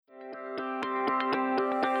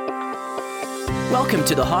Welcome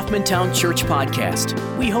to the Hoffmantown Church Podcast.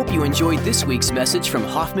 We hope you enjoyed this week's message from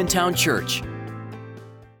Hoffmantown Church.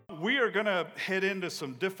 We are going to head into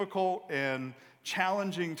some difficult and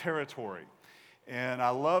challenging territory. And I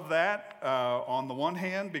love that on the one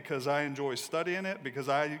hand because I enjoy studying it, because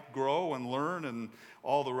I grow and learn and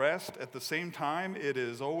all the rest. At the same time, it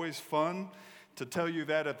is always fun to tell you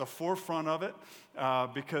that at the forefront of it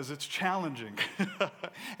because it's challenging.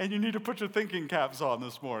 And you need to put your thinking caps on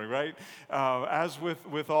this morning, right? As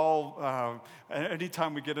with all,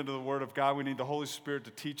 anytime we get into the Word of God, we need the Holy Spirit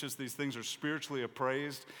to teach us. These things are spiritually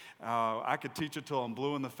appraised. I could teach it till I'm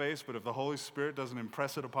blue in the face, but if the Holy Spirit doesn't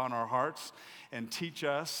impress it upon our hearts and teach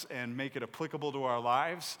us and make it applicable to our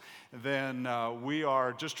lives, then we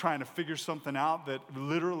are just trying to figure something out that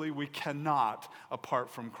literally we cannot apart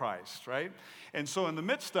from Christ, right? And so in the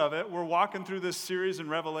midst of it, we're walking through this series in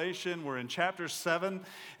Revelation. We're in chapter 7.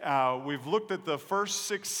 We've looked at the first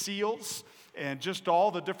 6 seals and just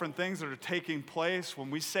all the different things that are taking place. When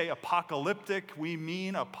we say apocalyptic, we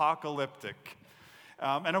mean apocalyptic.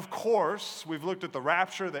 And of course, we've looked at the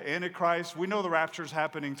rapture, the Antichrist. We know the rapture is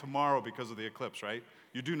happening tomorrow because of the eclipse, right?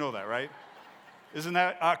 You do know that, right? Isn't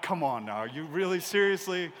that, come on now, you really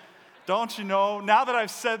seriously, don't you know? Now that I've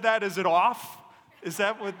said that, is it off? Is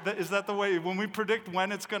that the way, when we predict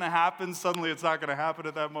when it's going to happen, suddenly it's not going to happen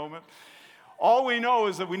at that moment? All we know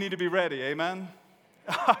is that we need to be ready, amen?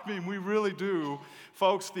 I mean, we really do.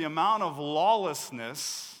 Folks, the amount of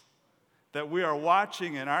lawlessness that we are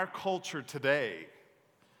watching in our culture today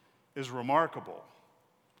is remarkable.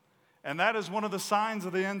 And that is one of the signs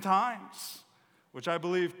of the end times, which I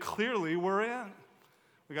believe clearly we're in.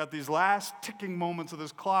 We got these last ticking moments of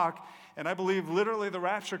this clock, and I believe literally the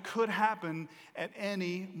rapture could happen at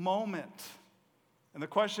any moment. And the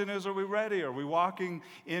question is, are we ready? Are we walking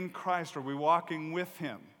in Christ? Are we walking with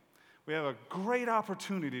Him? We have a great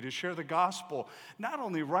opportunity to share the gospel, not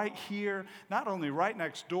only right here, not only right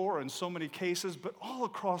next door in so many cases, but all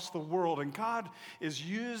across the world. And God is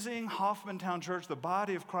using Hoffmantown Church, the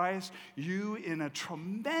body of Christ, you in a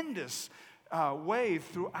tremendous way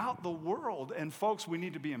throughout the world. And folks, we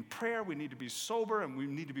need to be in prayer, we need to be sober, and we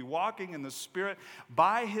need to be walking in the Spirit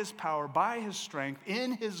by His power, by His strength,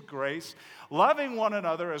 in His grace, loving one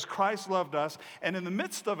another as Christ loved us, and in the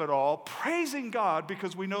midst of it all, praising God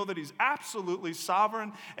because we know that He's absolutely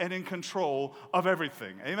sovereign and in control of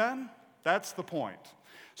everything. Amen? That's the point.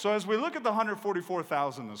 So as we look at the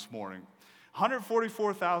 144,000 this morning,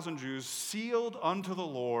 144,000 Jews sealed unto the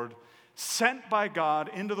Lord, sent by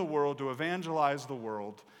God into the world to evangelize the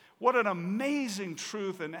world. What an amazing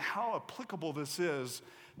truth and how applicable this is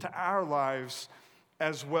to our lives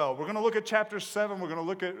as well. We're going to look at chapter 7. We're going to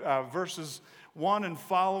look at verses 1 and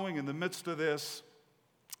following in the midst of this.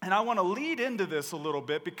 And I want to lead into this a little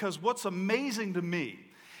bit because what's amazing to me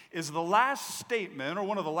is the last statement, or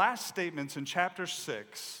one of the last statements in chapter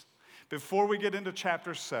 6, before we get into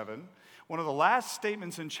chapter 7. One of the last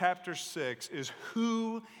statements in chapter 6 is,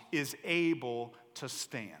 who is able to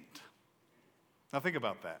stand? Now think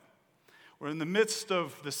about that. We're in the midst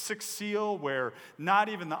of the 6th seal where not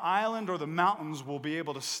even the island or the mountains will be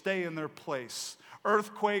able to stay in their place.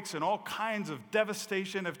 Earthquakes and all kinds of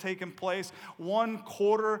devastation have taken place.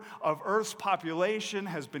 1/4 of Earth's population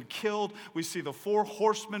has been killed. We see the 4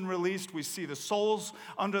 horsemen released. We see the souls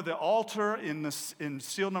under the altar in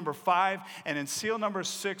seal number 5. And in seal number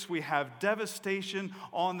 6, we have devastation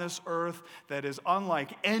on this earth that is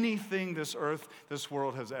unlike anything this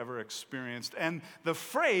world has ever experienced. And the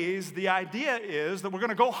phrase, the idea is that we're going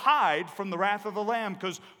to go hide from the wrath of the Lamb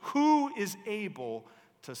because who is able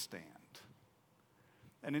to stand?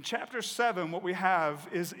 And in chapter 7, what we have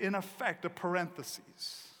is, in effect, a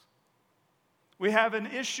parenthesis. We have an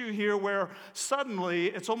issue here where suddenly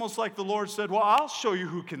it's almost like the Lord said, well, I'll show you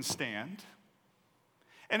who can stand.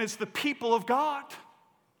 And it's the people of God.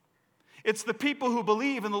 It's the people who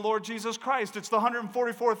believe in the Lord Jesus Christ. It's the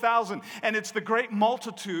 144,000. And it's the great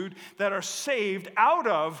multitude that are saved out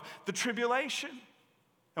of the tribulation.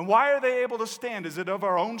 And why are they able to stand? Is it of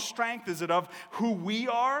our own strength? Is it of who we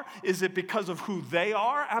are? Is it because of who they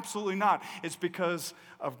are? Absolutely not. It's because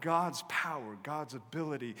of God's power, God's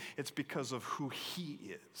ability. It's because of who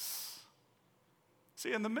He is.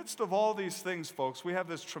 See, in the midst of all these things, folks, we have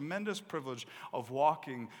this tremendous privilege of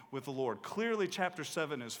walking with the Lord. Clearly, chapter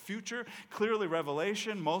 7 is future. Clearly,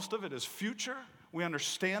 Revelation, most of it is future. We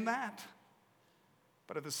understand that.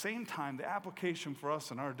 But at the same time, the application for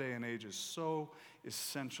us in our day and age is so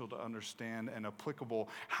essential to understand and applicable.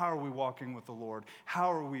 How are we walking with the Lord?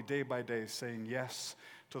 How are we day by day saying yes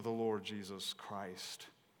to the Lord Jesus Christ?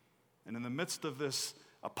 And in the midst of this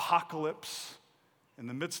apocalypse, in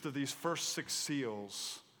the midst of these first 6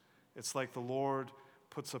 seals, It's like the Lord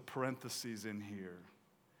puts a parenthesis in here,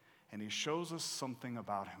 and he shows us something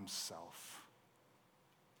about himself.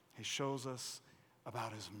 He shows us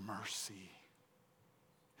about his mercy.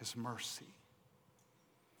 His mercy.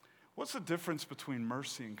 What's the difference between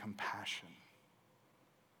mercy and compassion?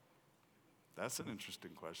 That's an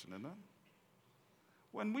interesting question, isn't it?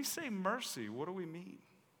 When we say mercy, what do we mean?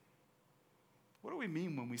 What do we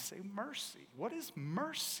mean when we say mercy? What is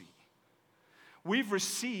mercy? We've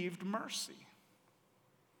received mercy.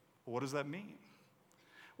 What does that mean?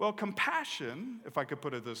 Well, compassion, if I could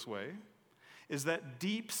put it this way, is that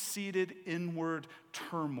deep-seated inward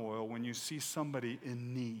turmoil when you see somebody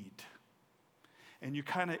in need and you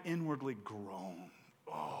kind of inwardly groan.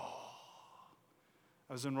 Oh.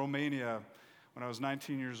 I was in Romania when I was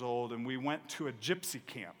 19 years old, and we went to a gypsy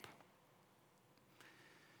camp.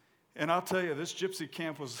 And I'll tell you, this gypsy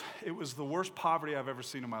camp was the worst poverty I've ever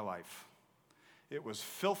seen in my life. It was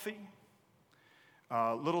filthy.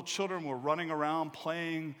 Little children were running around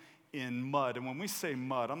playing in mud. And when we say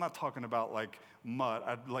mud, I'm not talking about like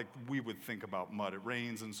mud, like we would think about mud. It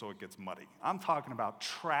rains and so it gets muddy. I'm talking about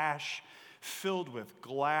trash filled with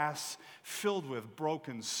glass, filled with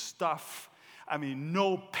broken stuff. I mean,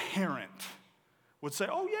 no parent would say,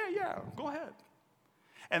 oh, yeah, go ahead.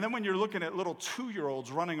 And then when you're looking at little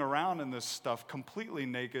 2-year-olds running around in this stuff completely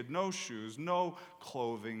naked, no shoes, no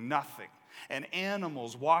clothing, nothing, and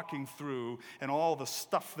animals walking through and all the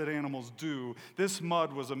stuff that animals do, this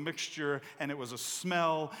mud was a mixture, and it was a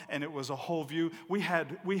smell, and it was a whole view. We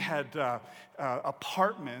had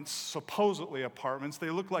apartments, supposedly apartments. They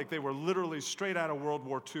looked like they were literally straight out of World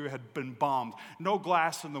War II, had been bombed. No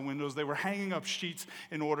glass in the windows. They were hanging up sheets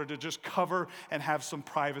in order to just cover and have some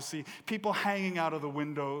privacy. People hanging out of the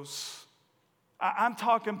windows. I'm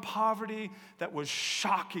talking poverty that was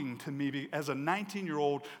shocking to me as a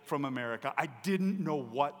 19-year-old from America. I didn't know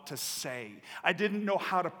what to say. I didn't know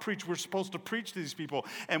how to preach. We're supposed to preach to these people,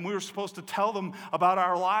 and we were supposed to tell them about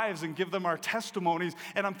our lives and give them our testimonies.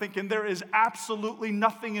 And I'm thinking, there is absolutely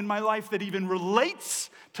nothing in my life that even relates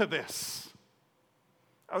to this.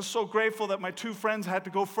 I was so grateful that my 2 friends had to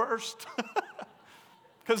go first.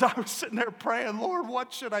 Because I was sitting there praying, Lord,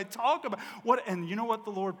 what should I talk about? And you know what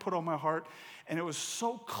the Lord put on my heart? And it was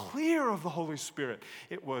so clear of the Holy Spirit.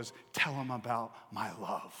 It was, tell them about my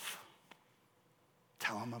love.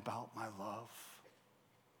 Tell them about my love.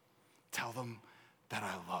 Tell them that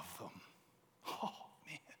I love them. Oh,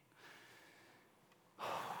 man.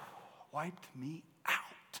 Wiped me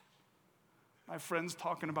out. My friends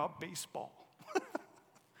talking about baseball.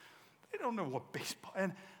 They don't know what baseball,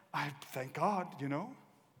 and I thank God, you know.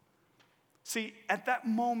 See, at that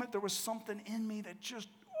moment, there was something in me that just,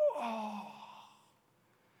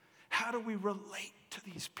 how do we relate to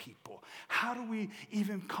these people? How do we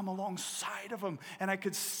even come alongside of them? And I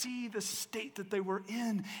could see the state that they were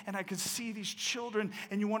in, and I could see these children,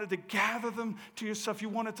 and you wanted to gather them to yourself. You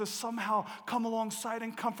wanted to somehow come alongside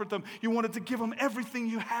and comfort them. You wanted to give them everything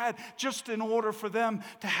you had just in order for them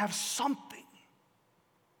to have something.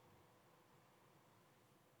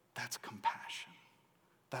 That's compassion.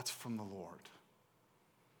 That's from the Lord.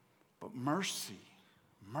 But mercy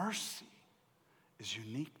is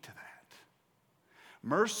unique to that.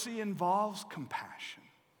 Mercy involves compassion.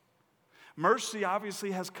 Mercy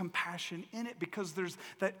obviously has compassion in it because there's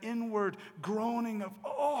that inward groaning of,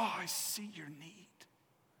 I see your need.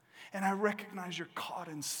 And I recognize you're caught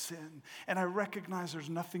in sin. And I recognize there's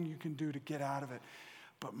nothing you can do to get out of it.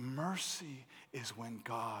 But mercy is when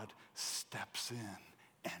God steps in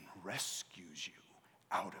and rescues you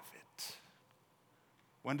out of it.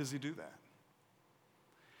 When does he do that?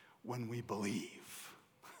 When we believe.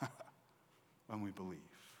 When we believe.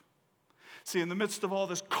 See, in the midst of all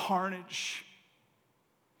this carnage,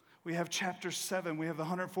 we have chapter 7, we have the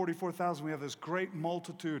 144,000, we have this great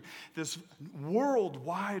multitude, this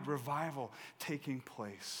worldwide revival taking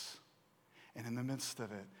place. And in the midst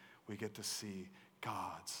of it, we get to see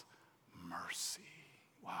God's mercy.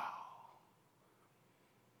 Wow.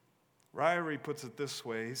 Ryrie puts it this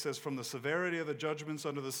way. He says, from the severity of the judgments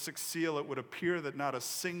under the sixth seal, it would appear that not a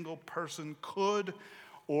single person could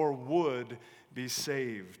or would be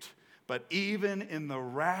saved. But even in the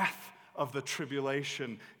wrath of the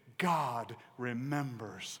tribulation, God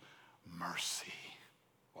remembers mercy.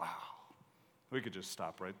 Wow. We could just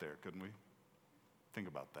stop right there, couldn't we? Think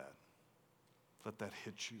about that. Let that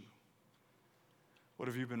hit you. What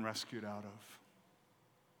have you been rescued out of?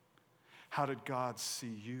 How did God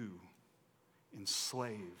see you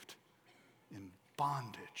enslaved, in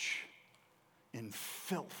bondage, in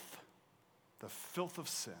filth, the filth of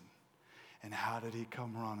sin? And how did he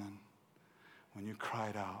come running when you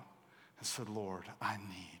cried out and said, Lord, I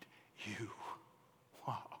need you.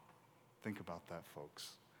 Wow. Think about that,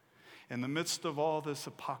 folks. In the midst of all this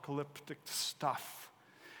apocalyptic stuff,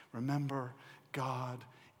 remember, God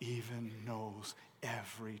even knows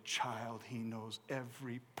every child. He knows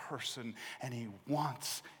every person, and he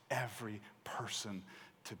wants every person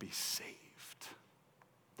to be saved.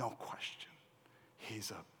 No question.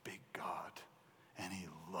 He's a big God, and he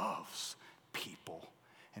loves people.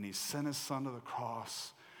 And he sent his son to the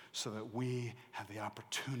cross so that we have the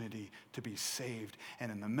opportunity to be saved.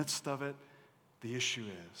 And in the midst of it, the issue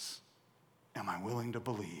is, am I willing to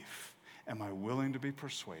believe? Am I willing to be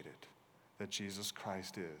persuaded that Jesus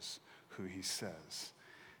Christ is who he says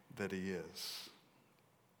that he is?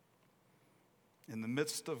 In the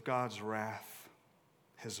midst of God's wrath,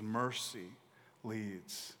 his mercy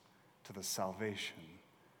leads to the salvation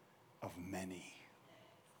of many.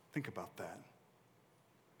 Think about that.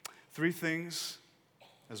 3 things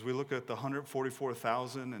as we look at the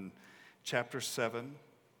 144,000 in chapter 7.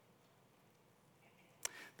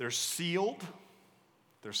 They're sealed,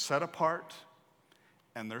 they're set apart,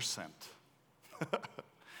 and they're sent.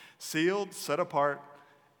 Sealed, set apart,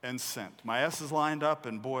 and sent. My S is lined up,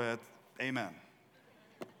 and boy, amen.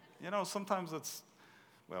 You know, sometimes it's,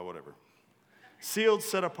 well, whatever. Sealed,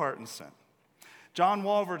 set apart, and sent. John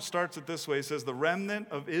Walvoord starts it this way. He says, the remnant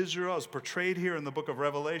of Israel as portrayed here in the book of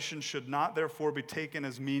Revelation should not therefore be taken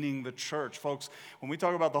as meaning the church. Folks, when we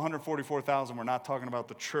talk about the 144,000, we're not talking about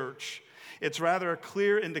the church. It's rather a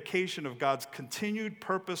clear indication of God's continued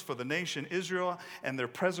purpose for the nation Israel and their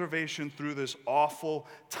preservation through this awful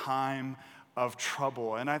time of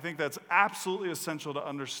trouble. And I think that's absolutely essential to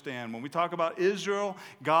understand. When we talk about Israel,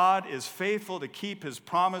 God is faithful to keep his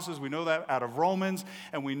promises. We know that out of Romans,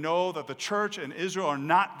 and we know that the church and Israel are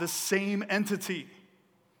not the same entity.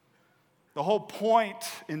 The whole point,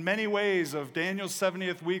 in many ways, of Daniel's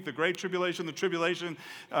 70th week, the Great Tribulation, the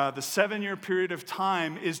 7-year period of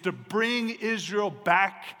time, is to bring Israel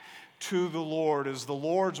back to the Lord, is the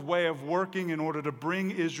Lord's way of working in order to bring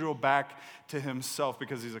Israel back to himself,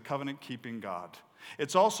 because he's a covenant-keeping God.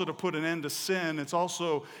 It's also to put an end to sin. It's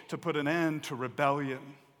also to put an end to rebellion.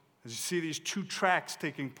 As you see these 2 tracks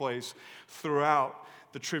taking place throughout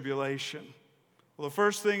the tribulation. Well, the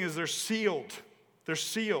first thing is they're sealed. They're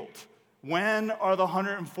sealed. When are the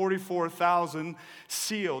 144,000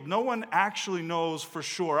 sealed? No one actually knows for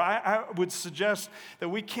sure. I would suggest that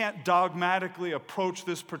we can't dogmatically approach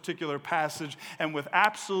this particular passage and with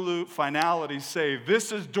absolute finality say,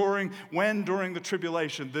 this is during the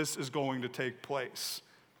tribulation this is going to take place.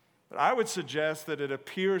 But I would suggest that it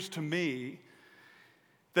appears to me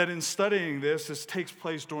that in studying this takes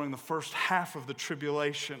place during the first half of the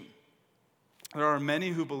tribulation. There are many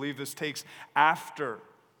who believe this takes after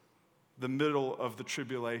the middle of the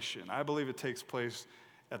tribulation. I believe it takes place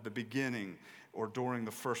at the beginning or during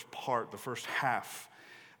the first part, the first half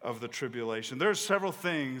of the tribulation. There are several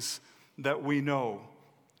things that we know.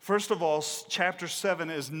 First of all, chapter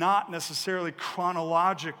 7 is not necessarily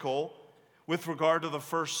chronological with regard to the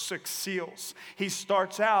first 6 seals. He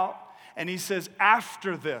starts out and he says,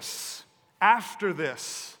 after this.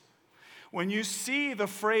 When you see the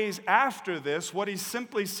phrase after this, what he's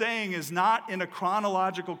simply saying is not in a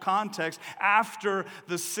chronological context, after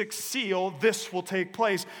the 6th seal, this will take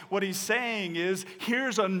place. What he's saying is,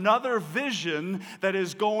 here's another vision that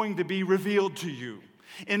is going to be revealed to you.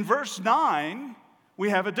 In verse 9, we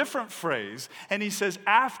have a different phrase, and he says,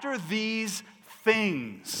 after these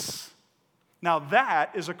things. Now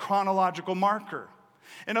that is a chronological marker.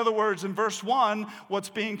 In other words, in verse 1, what's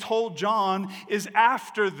being told John is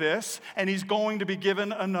after this, and he's going to be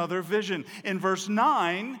given another vision. In verse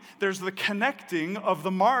 9, there's the connecting of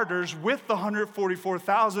the martyrs with the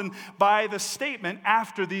 144,000 by the statement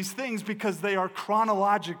after these things, because they are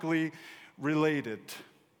chronologically related.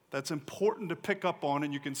 That's important to pick up on,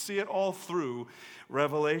 and you can see it all through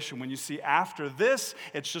Revelation. When you see after this,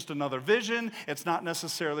 it's just another vision. It's not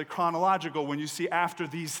necessarily chronological. When you see after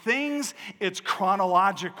these things, it's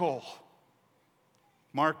chronological.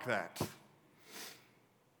 Mark that.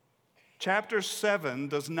 Chapter 7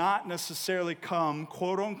 does not necessarily come,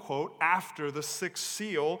 quote unquote, after the 6th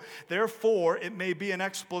seal. Therefore, it may be an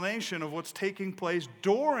explanation of what's taking place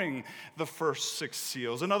during the first 6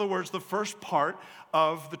 seals. In other words, the first part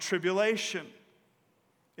of the tribulation.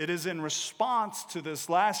 It is in response to this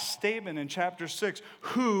last statement in chapter 6,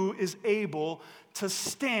 who is able to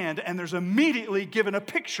stand? And there's immediately given a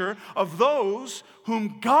picture of those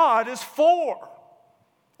whom God is for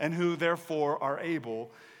and who therefore are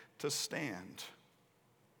able to stand.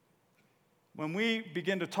 When we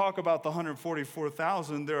begin to talk about the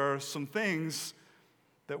 144,000, there are some things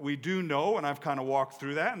that we do know, and I've kind of walked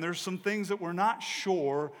through that, and there's some things that we're not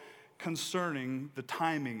sure concerning the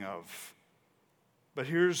timing of. But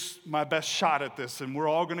here's my best shot at this, and we're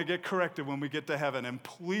all going to get corrected when we get to heaven. And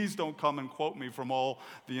please don't come and quote me from all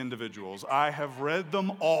the individuals. I have read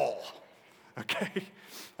them all, okay?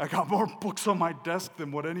 I got more books on my desk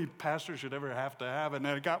than what any pastor should ever have to have, and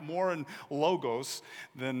I got more in Logos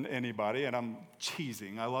than anybody, and I'm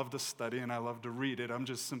cheesing. I love to study, and I love to read it. I'm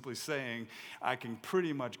just simply saying I can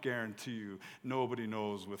pretty much guarantee you nobody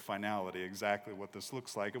knows with finality exactly what this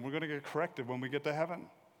looks like, and we're going to get corrected when we get to heaven.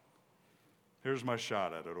 Here's my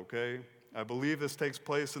shot at it, okay? I believe this takes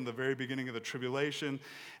place in the very beginning of the tribulation.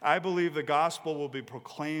 I believe the gospel will be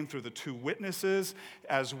proclaimed through the 2 witnesses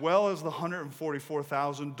as well as the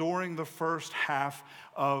 144,000 during the first half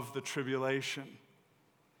of the tribulation.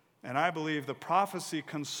 And I believe the prophecy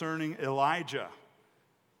concerning Elijah,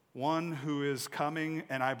 one who is coming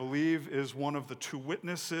and I believe is one of the 2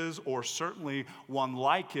 witnesses, or certainly one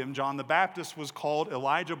like him. John the Baptist was called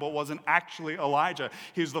Elijah, but wasn't actually Elijah.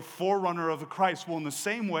 He's the forerunner of the Christ. Well, in the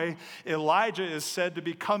same way, Elijah is said to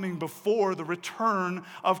be coming before the return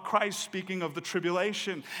of Christ, speaking of the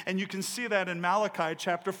tribulation. And you can see that in Malachi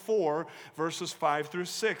chapter 4, verses 5 through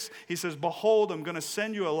 6. He says, "Behold, I'm going to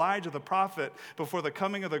send you Elijah the prophet before the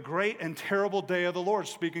coming of the great and terrible day of the Lord,"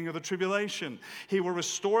 speaking of the tribulation. "He will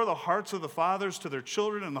restore the hearts of the fathers to their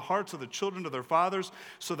children and the hearts of the children to their fathers,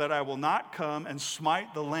 so that I will not come and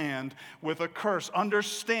smite the land with a curse."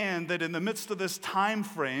 Understand that in the midst of this time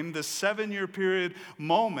frame, this 7-year period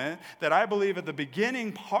moment, that I believe at the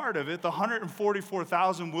beginning part of it, the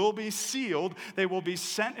 144,000 will be sealed. They will be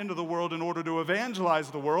sent into the world in order to evangelize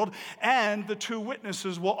the world, and the 2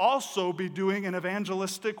 witnesses will also be doing an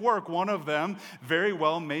evangelistic work. One of them very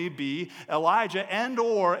well may be Elijah and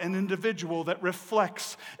or an individual that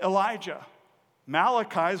reflects Elijah.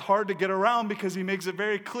 Malachi is hard to get around because he makes it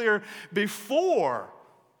very clear before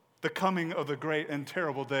the coming of the great and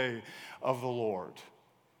terrible day of the Lord.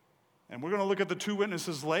 And we're going to look at the 2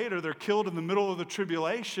 witnesses later. They're killed in the middle of the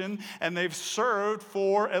tribulation, and they've served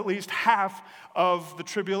for at least half of the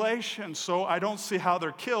tribulation. So I don't see how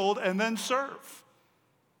they're killed and then serve.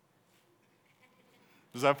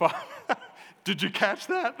 Is that fine? Did you catch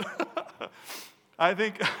that? I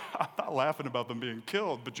think, I'm not laughing about them being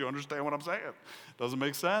killed, but you understand what I'm saying. It doesn't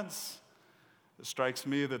make sense. It strikes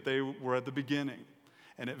me that they were at the beginning.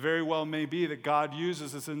 And it very well may be that God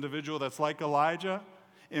uses this individual that's like Elijah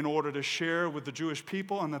in order to share with the Jewish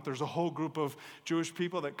people, and that there's a whole group of Jewish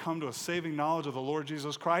people that come to a saving knowledge of the Lord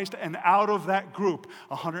Jesus Christ. And out of that group,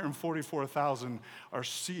 144,000 are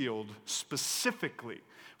sealed specifically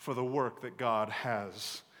for the work that God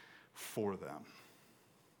has for them.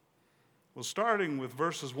 Well, starting with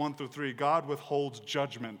verses 1 through 3, God withholds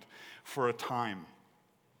judgment for a time.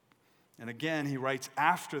 And again, he writes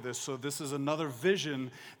after this, so this is another vision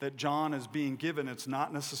that John is being given. It's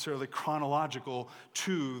not necessarily chronological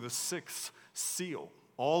to the 6th seal.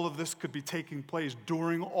 All of this could be taking place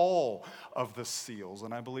during all of the seals,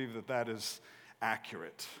 and I believe that that is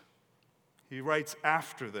accurate. He writes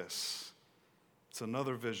after this. It's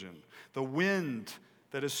another vision. The wind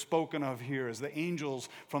that is spoken of here as the angels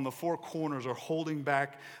from the 4 corners are holding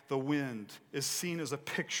back the wind is seen as a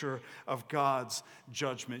picture of God's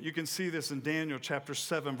judgment. You can see this in Daniel chapter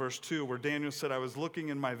 7, verse 2, where Daniel said, "I was looking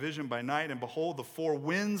in my vision by night, and behold, the 4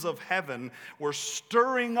 winds of heaven were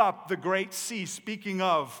stirring up the great sea," speaking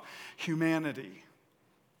of humanity.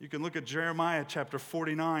 You can look at Jeremiah chapter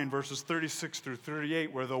 49, verses 36 through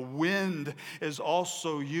 38, where the wind is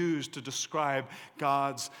also used to describe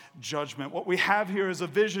God's judgment. What we have here is a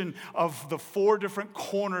vision of the 4 different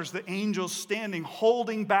corners, the angels standing,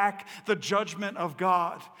 holding back the judgment of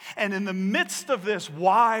God. And in the midst of this,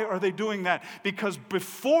 why are they doing that? Because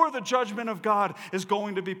before the judgment of God is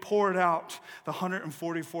going to be poured out, the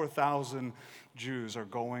 144,000 Jews are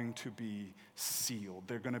going to be sealed.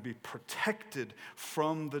 They're going to be protected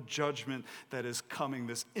from the judgment that is coming,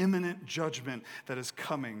 this imminent judgment that is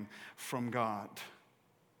coming from God.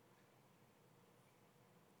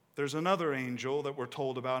 There's another angel that we're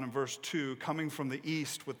told about in verse 2, coming from the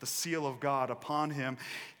east with the seal of God upon him,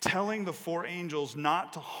 telling the 4 angels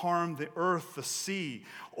not to harm the earth, the sea,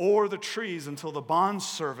 or the trees until the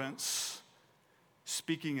bondservants,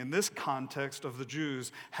 speaking in this context of the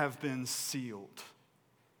Jews, have been sealed.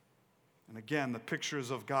 And again, the pictures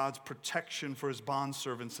of God's protection for his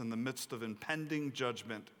bondservants in the midst of impending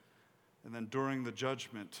judgment, and then during the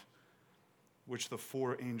judgment, which the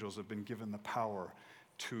 4 angels have been given the power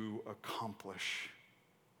to accomplish.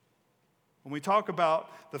 When we talk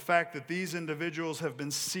about the fact that these individuals have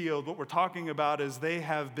been sealed, what we're talking about is they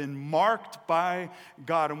have been marked by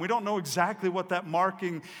God. And we don't know exactly what that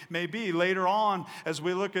marking may be. Later on, as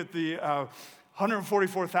we look at the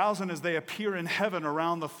 144,000 as they appear in heaven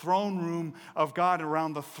around the throne room of God,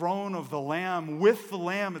 around the throne of the Lamb, with the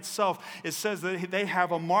Lamb itself. It says that they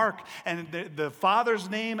have a mark, and the Father's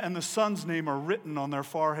name and the Son's name are written on their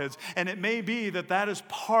foreheads. And it may be that that is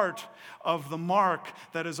part of the mark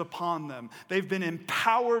that is upon them. They've been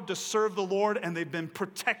empowered to serve the Lord, and they've been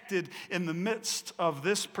protected in the midst of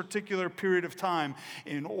this particular period of time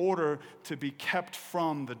in order to be kept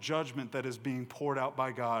from the judgment that is being poured out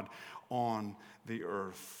by God on the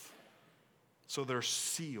earth. So they're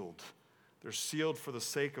sealed. They're sealed for the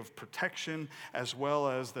sake of protection, as well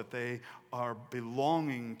as that they are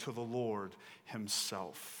belonging to the Lord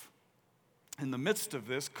himself. In the midst of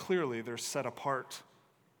this, clearly they're set apart.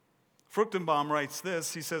 Fruchtenbaum writes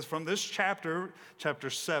this. He says, from this chapter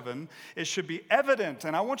 7, it should be evident,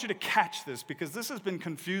 and I want you to catch this because this has been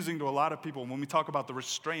confusing to a lot of people when we talk about the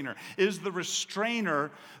restrainer. Is the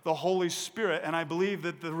restrainer the Holy Spirit? And I believe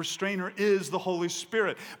that the restrainer is the Holy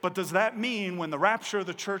Spirit. But does that mean when the rapture of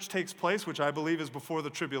the church takes place, which I believe is before the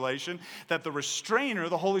tribulation, that the restrainer,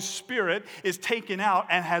 the Holy Spirit, is taken out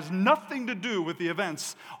and has nothing to do with the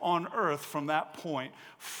events on earth from that point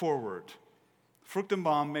forward?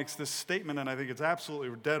 Fruchtenbaum makes this statement, and I think it's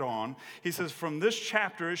absolutely dead on. He says, from this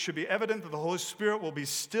chapter, it should be evident that the Holy Spirit will be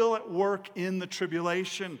still at work in the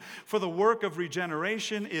tribulation, for the work of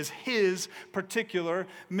regeneration is his particular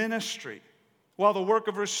ministry. While the work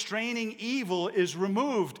of restraining evil is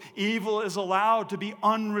removed, evil is allowed to be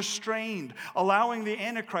unrestrained, allowing the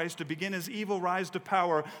Antichrist to begin his evil rise to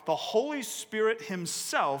power. The Holy Spirit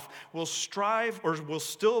himself will strive, or will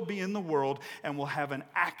still be in the world, and will have an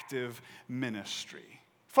active ministry.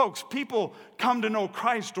 Folks, people come to know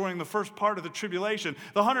Christ during the first part of the tribulation.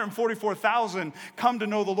 The 144,000 come to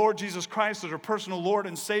know the Lord Jesus Christ as their personal Lord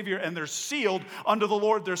and Savior, and they're sealed unto the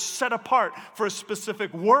Lord. They're set apart for a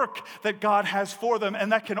specific work that God has for them,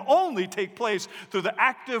 and that can only take place through the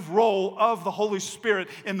active role of the Holy Spirit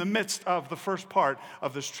in the midst of the first part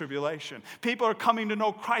of this tribulation. People are coming to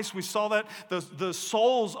know Christ. We saw that the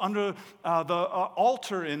souls under the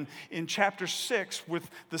altar in chapter 6 with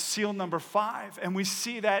the seal number 5, and we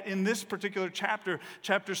see that in this particular chapter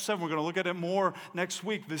 7. We're going to look at it more next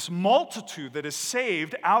week. This multitude that is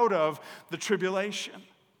saved out of the tribulation.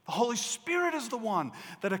 The Holy Spirit is the one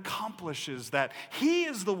that accomplishes that. He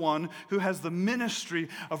is the one who has the ministry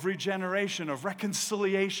of regeneration, of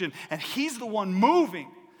reconciliation, and he's the one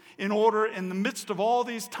moving in order, in the midst of all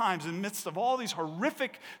these times, in the midst of all these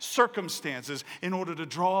horrific circumstances, in order to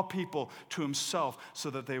draw people to himself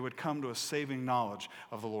so that they would come to a saving knowledge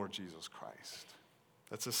of the Lord Jesus Christ.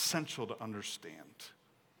 That's essential to understand.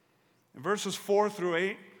 In verses 4 through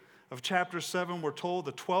 8 of chapter 7, we're told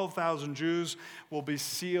the 12,000 Jews will be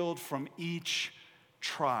sealed from each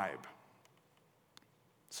tribe.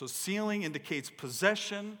 So sealing indicates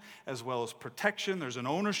possession as well as protection. There's an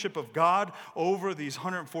ownership of God over these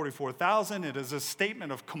 144,000. It is a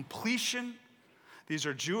statement of completion. These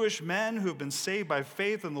are Jewish men who have been saved by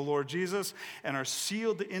faith in the Lord Jesus and are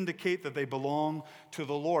sealed to indicate that they belong to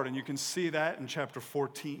the Lord. And you can see that in chapter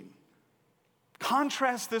 14.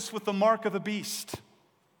 Contrast this with the mark of the beast.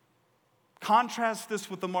 Contrast this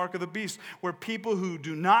with the mark of the beast, where people who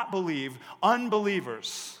do not believe,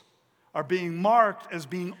 unbelievers, are being marked as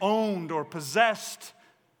being owned or possessed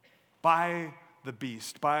by the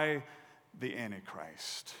beast, by the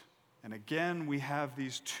Antichrist. And again, we have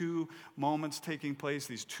these two moments taking place,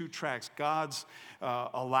 these two tracks. God's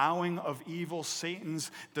allowing of evil, Satan's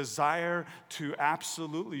desire to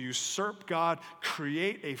absolutely usurp God,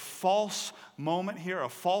 create a false moment here, a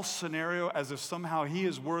false scenario, as if somehow he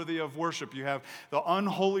is worthy of worship. You have the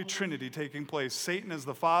unholy trinity taking place. Satan is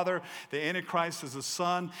the Father, the Antichrist is the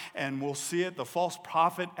Son, and we'll see it, the false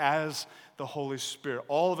prophet as the Holy Spirit.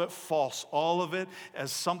 All of it false, all of it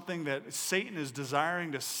as something that Satan is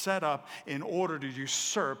desiring to set up in order to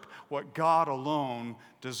usurp what God alone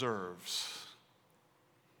deserves.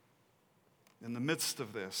 In the midst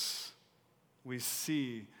of this, we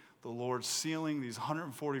see the Lord sealing these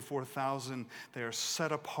 144,000. They are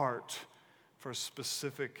set apart for a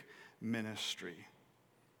specific ministry.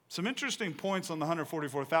 Some interesting points on the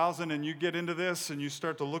 144,000, and you get into this and you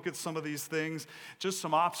start to look at some of these things, just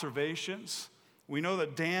some observations. We know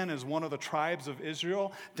that Dan is one of the tribes of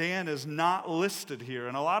Israel. Dan is not listed here,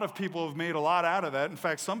 and a lot of people have made a lot out of that. In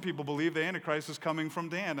fact, some people believe the Antichrist is coming from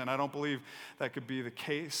Dan, and I don't believe that could be the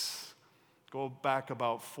case. Go back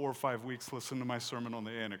about 4 or 5 weeks, listen to my sermon on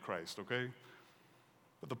the Antichrist, okay?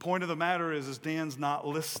 But the point of the matter is Dan's not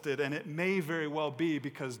listed, and it may very well be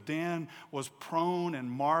because Dan was prone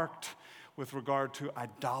and marked with regard to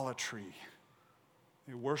idolatry.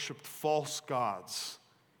 They worshiped false gods.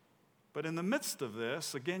 But in the midst of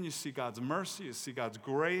this, again, you see God's mercy, you see God's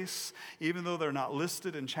grace. Even though they're not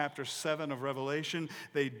listed in chapter 7 of Revelation,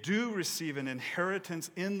 they do receive an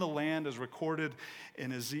inheritance in the land as recorded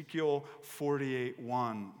in Ezekiel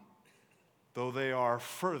 48:1, though they are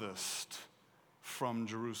furthest from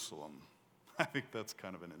Jerusalem. I think that's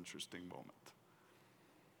kind of an interesting moment.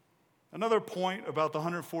 Another point about the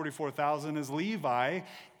 144,000 is Levi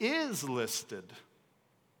is listed.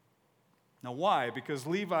 Now, why? Because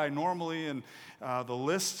Levi normally in the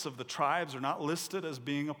lists of the tribes are not listed as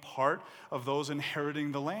being a part of those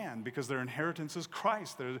inheriting the land, because their inheritance is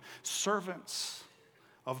Christ. They're servants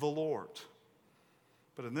of the Lord.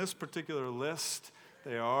 But in this particular list,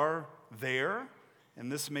 they are there,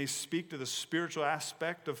 and this may speak to the spiritual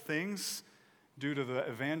aspect of things due to the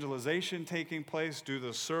evangelization taking place, due to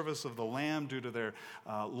the service of the Lamb, due to their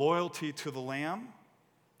loyalty to the Lamb.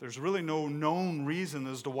 There's really no known reason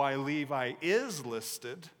as to why Levi is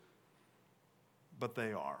listed, but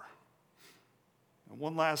they are. And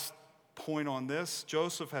one last point on this,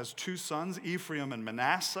 Joseph has two sons, Ephraim and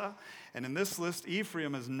Manasseh, and in this list,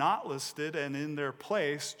 Ephraim is not listed, and in their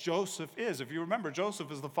place, Joseph is. If you remember,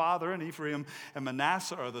 Joseph is the father, and Ephraim and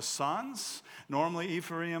Manasseh are the sons. Normally,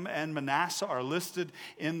 Ephraim and Manasseh are listed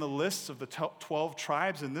in the lists of the 12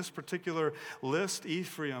 tribes. In this particular list,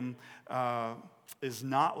 Ephraim is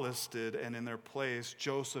not listed, and in their place,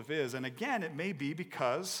 Joseph is. And again, it may be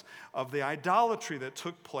because of the idolatry that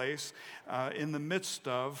took place in the midst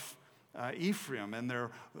of Ephraim and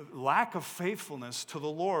their lack of faithfulness to the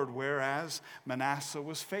Lord, whereas Manasseh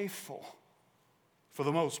was faithful for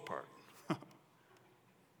the most part.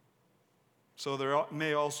 So there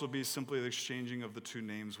may also be simply the exchanging of the two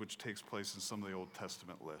names, which takes place in some of the Old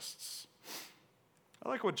Testament lists. I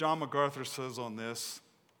like what John MacArthur says on this.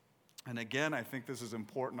 And again, I think this is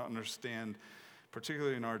important to understand,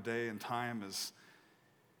 particularly in our day and time, as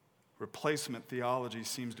replacement theology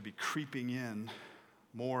seems to be creeping in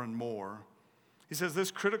more and more. He says this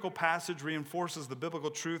critical passage reinforces the biblical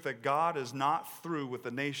truth that God is not through with the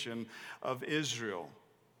nation of Israel.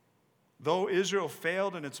 Though Israel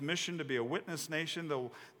failed in its mission to be a witness nation, though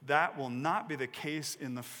that will not be the case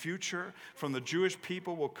in the future, from the Jewish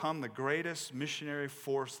people will come the greatest missionary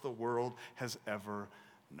force the world has ever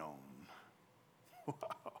known. Wow.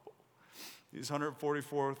 These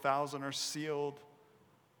 144,000 are sealed.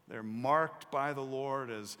 They're marked by the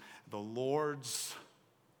Lord as the Lord's.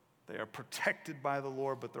 They are protected by the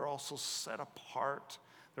Lord, but they're also set apart.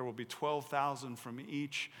 There will be 12,000 from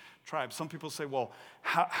each tribe. Some people say, well,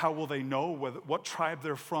 how will they know what tribe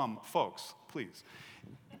they're from? Folks, please.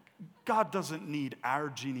 God doesn't need our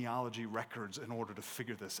genealogy records in order to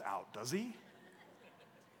figure this out, does he?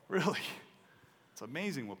 Really? It's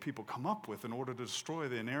amazing what people come up with in order to destroy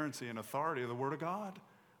the inerrancy and authority of the Word of God.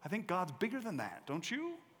 I think God's bigger than that, don't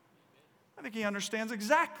you? I think he understands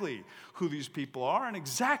exactly who these people are and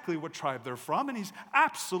exactly what tribe they're from, and he's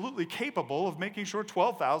absolutely capable of making sure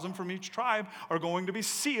 12,000 from each tribe are going to be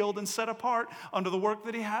sealed and set apart under the work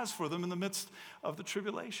that he has for them in the midst of the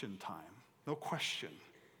tribulation time. No question.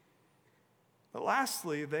 But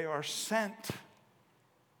lastly, they are sent.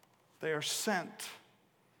 They are sent.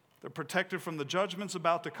 They're protected from the judgments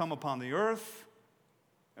about to come upon the earth,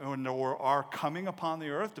 or are coming upon the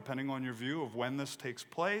earth, depending on your view of when this takes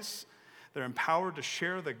place. They're empowered to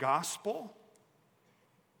share the gospel.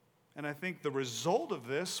 And I think the result of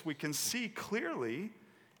this we can see clearly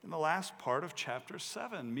in the last part of chapter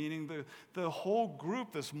 7, meaning the whole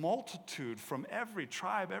group, this multitude from every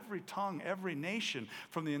tribe, every tongue, every nation,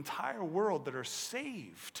 from the entire world that are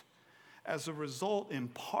saved as a result, in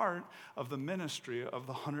part, of the ministry of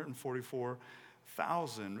the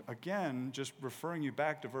 144,000. Again, just referring you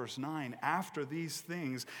back to verse 9, after these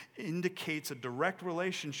things indicates a direct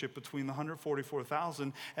relationship between the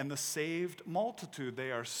 144,000 and the saved multitude.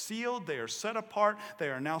 They are sealed, they are set apart, they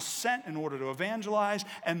are now sent in order to evangelize,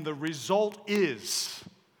 and the result is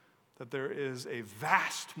that there is a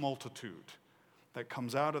vast multitude that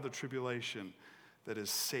comes out of the tribulation that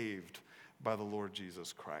is saved by the Lord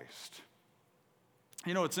Jesus Christ.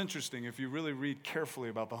 You know, it's interesting, if you really read carefully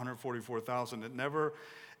about the 144,000, it never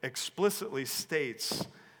explicitly states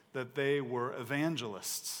that they were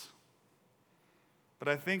evangelists. But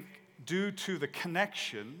I think due to the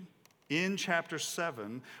connection in chapter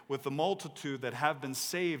 7 with the multitude that have been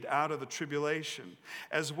saved out of the tribulation,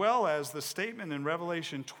 as well as the statement in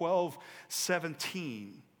Revelation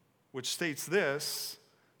 12:17, which states this,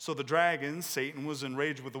 So the dragon, Satan, was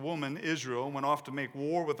enraged with the woman, Israel, and went off to make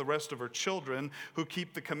war with the rest of her children who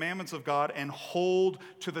keep the commandments of God and hold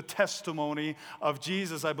to the testimony of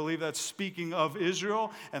Jesus. I believe that's speaking of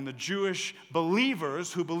Israel and the Jewish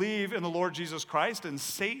believers who believe in the Lord Jesus Christ, and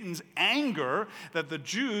Satan's anger that the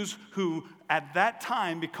Jews who at that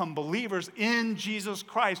time become believers in Jesus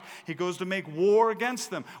Christ, he goes to make war against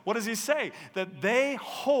them. What does he say? That they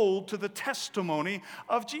hold to the testimony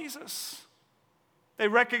of Jesus. They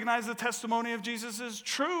recognize the testimony of Jesus is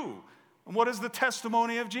true. And what is the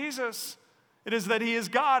testimony of Jesus? It is that he is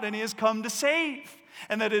God and he has come to save.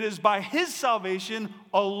 And that it is by his salvation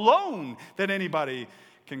alone that anybody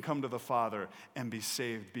can come to the Father and be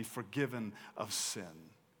saved, be forgiven of sin,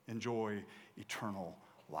 enjoy eternal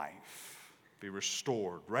life, be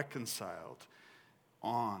restored, reconciled,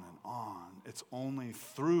 on and on. It's only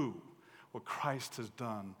through what Christ has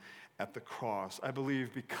done at the cross. I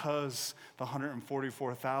believe because the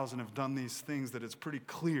 144,000 have done these things that it's pretty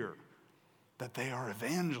clear that they are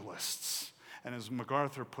evangelists. And as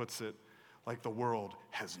MacArthur puts it, like the world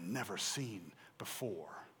has never seen before.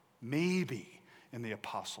 Maybe in the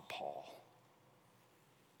Apostle Paul.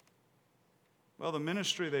 Well, the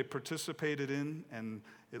ministry they participated in, and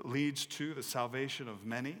it leads to the salvation of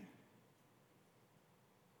many.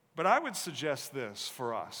 But I would suggest this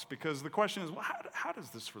for us, because the question is, well, how does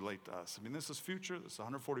this relate to us? I mean, this is future. This is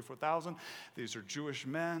 144,000. These are Jewish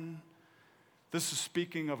men. This is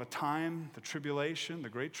speaking of a time, the tribulation, the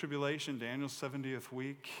great tribulation, Daniel's 70th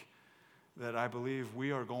week, that I believe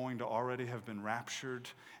we are going to already have been raptured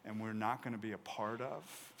and we're not going to be a part of.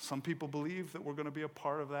 Some people believe that we're going to be a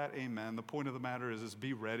part of that. Amen. The point of the matter is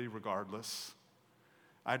be ready regardless.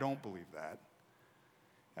 I don't believe that.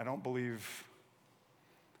 I don't believe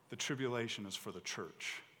the tribulation is for the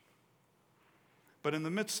church. But in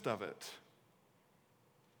the midst of it,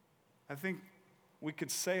 I think we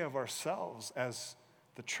could say of ourselves as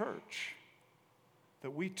the church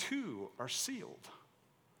that we too are sealed.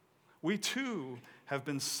 We too have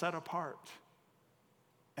been set apart.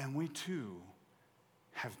 And we too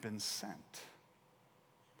have been sent.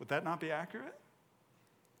 Would that not be accurate?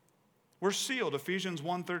 We're sealed. Ephesians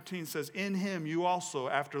 1:13 says, "In him you also,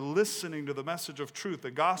 after listening to the message of truth,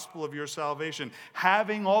 the gospel of your salvation,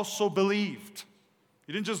 having also believed."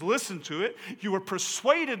 You didn't just listen to it. You were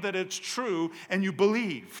persuaded that it's true, and you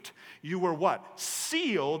believed. You were what?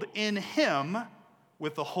 Sealed in him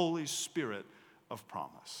with the Holy Spirit of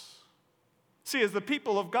promise. See, as the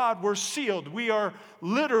people of God, we're sealed. We are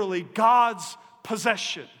literally God's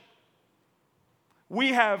possession. We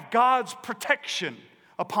have God's protection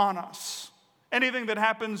upon us. Anything that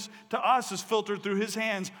happens to us is filtered through his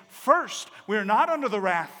hands first. We are not under the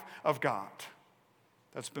wrath of God.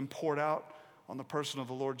 That's been poured out on the person of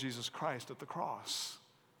the Lord Jesus Christ at the cross.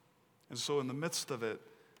 And so in the midst of it,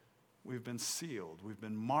 we've been sealed. We've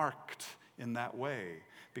been marked in that way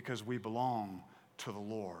because we belong to the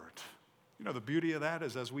Lord. You know, the beauty of that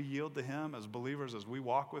is as we yield to him as believers, as we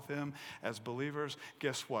walk with him as believers,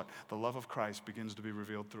 guess what? The love of Christ begins to be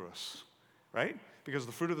revealed through us. Right? Because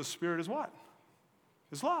the fruit of the Spirit is what?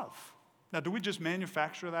 Is love. Now, do we just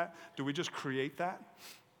manufacture that? Do we just create that?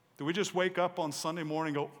 Do we just wake up on Sunday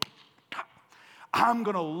morning and go, I'm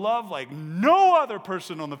going to love like no other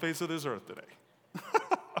person on the face of this earth today?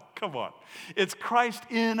 Come on. It's Christ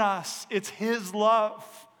in us. It's his love.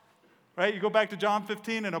 Right? You go back to John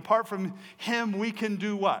 15, and apart from him, we can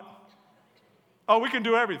do what? Oh, we can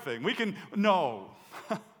do everything. No.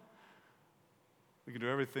 We can do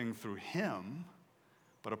everything through him,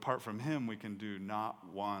 but apart from him, we can do not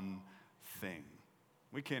one thing.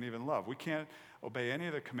 We can't even love. We can't obey any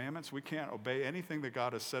of the commandments. We can't obey anything that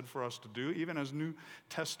God has said for us to do, even as New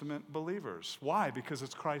Testament believers. Why? Because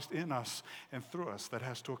it's Christ in us and through us that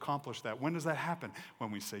has to accomplish that. When does that happen?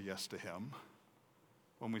 When we say yes to him.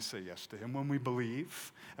 When we say yes to him. When we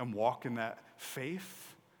believe and walk in that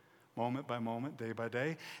faith, moment by moment, day by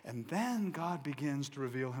day. And then God begins to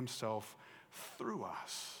reveal himself through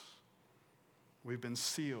us. We've been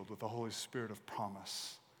sealed with the Holy Spirit of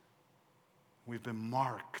promise. We've been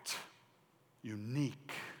marked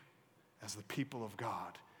unique as the people of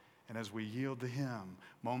God. And as we yield to him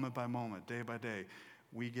moment by moment, day by day,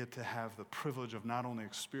 we get to have the privilege of not only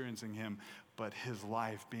experiencing him, but his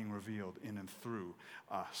life being revealed in and through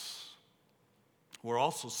us. We're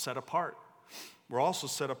also set apart. We're also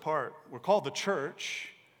set apart. We're called the church.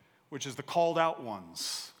 which is the called out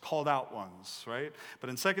ones, right? But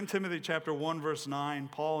in 2 Timothy chapter 1, verse 9,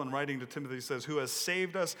 Paul, in writing to Timothy, says, who has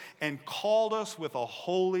saved us and called us with a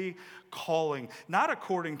holy calling, not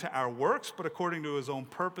according to our works, but according to his own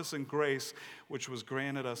purpose and grace, which was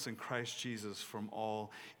granted us in Christ Jesus from all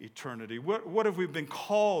eternity. What have we been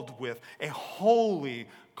called with? A holy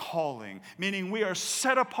calling, meaning we are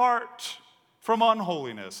set apart from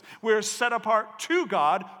unholiness. We are set apart to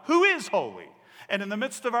God, who is holy. And in the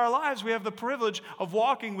midst of our lives, we have the privilege of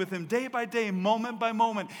walking with him day by day, moment by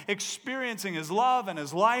moment, experiencing his love and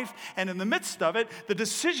his life. And in the midst of it, the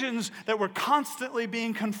decisions that we're constantly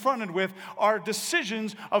being confronted with are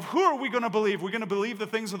decisions of who are we going to believe? We're going to believe the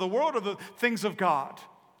things of the world or the things of God?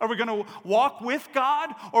 Are we going to walk with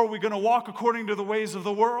God, or are we going to walk according to the ways of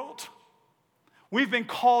the world? We've been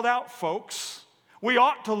called out, folks. We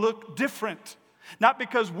ought to look different. Not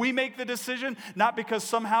because we make the decision, not because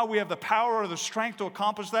somehow we have the power or the strength to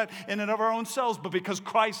accomplish that in and of our own selves, but because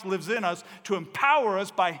Christ lives in us to empower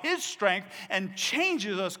us by his strength and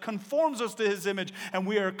changes us, conforms us to his image, and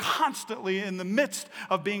we are constantly in the midst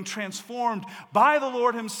of being transformed by the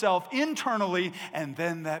Lord himself internally, and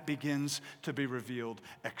then that begins to be revealed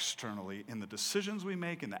externally in the decisions we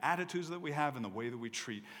make, in the attitudes that we have, in the way that we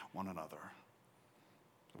treat one another.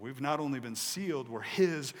 We've not only been sealed, we're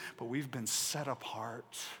his, but we've been set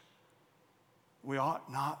apart. We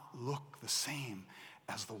ought not look the same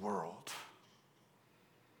as the world.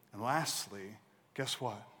 And lastly, guess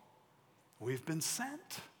what? We've been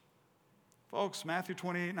sent. Folks, Matthew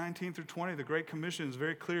 28, 19 through 20, the Great Commission is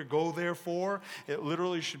very clear. Go therefore. It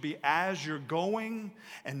literally should be as you're going,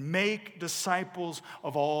 and make disciples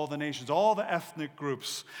of all the nations, all the ethnic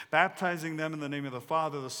groups, baptizing them in the name of the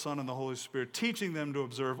Father, the Son, and the Holy Spirit, teaching them to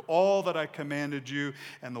observe all that I commanded you.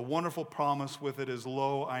 And the wonderful promise with it is,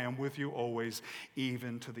 lo, I am with you always,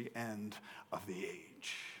 even to the end of the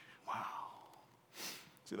age. Wow.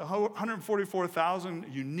 See, the 144,000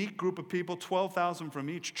 unique group of people, 12,000 from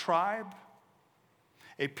each tribe,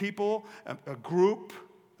 a people, a group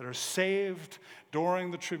that are saved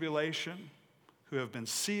during the tribulation, who have been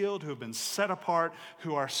sealed, who have been set apart,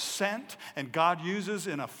 who are sent, and God uses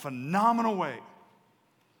in a phenomenal way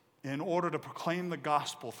in order to proclaim the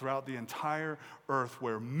gospel throughout the entire earth,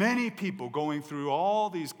 where many people going through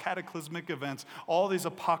all these cataclysmic events, all these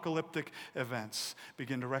apocalyptic events,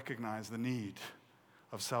 begin to recognize the need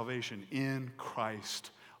of salvation in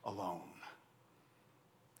Christ alone.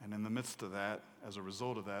 And in the midst of that, as a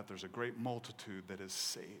result of that, there's a great multitude that is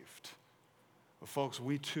saved. But folks,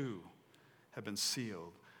 we too have been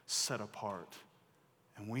sealed, set apart,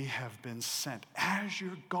 and we have been sent as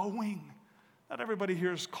you're going. Not everybody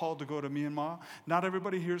here is called to go to Myanmar. Not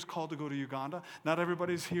everybody here is called to go to Uganda. Not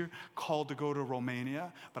everybody's here called to go to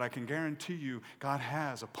Romania. But I can guarantee you, God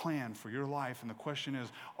has a plan for your life. And the question is,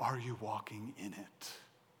 are you walking in it?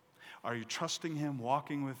 Are you trusting him,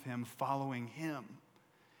 walking with him, following him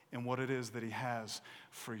in what it is that he has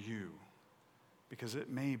for you? Because it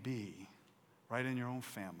may be right in your own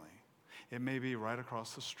family. It may be right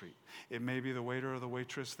across the street. It may be the waiter or the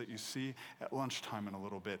waitress that you see at lunchtime in a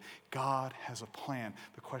little bit. God has a plan.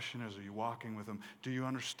 The question is, are you walking with him? Do you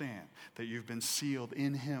understand that you've been sealed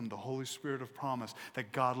in him, the Holy Spirit of promise,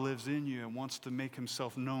 that God lives in you and wants to make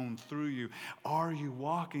himself known through you? Are you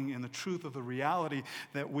walking in the truth of the reality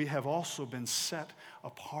that we have also been set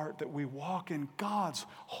apart, that we walk in God's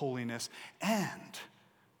holiness? And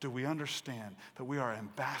do we understand that we are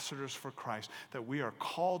ambassadors for Christ, that we are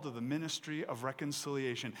called to the ministry of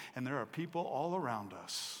reconciliation, and there are people all around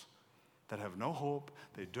us that have no hope,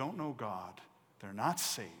 they don't know God, they're not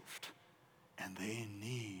saved, and they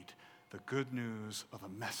need the good news of the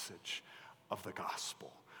message of the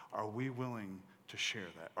gospel? Are we willing to share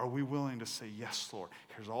that? Are we willing to say, yes, Lord,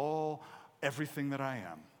 here's everything that I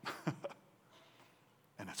am,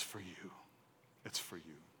 and it's for you. It's for you.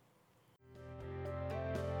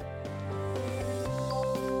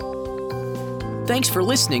 Thanks for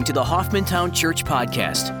listening to the Hoffmantown Church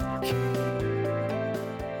Podcast.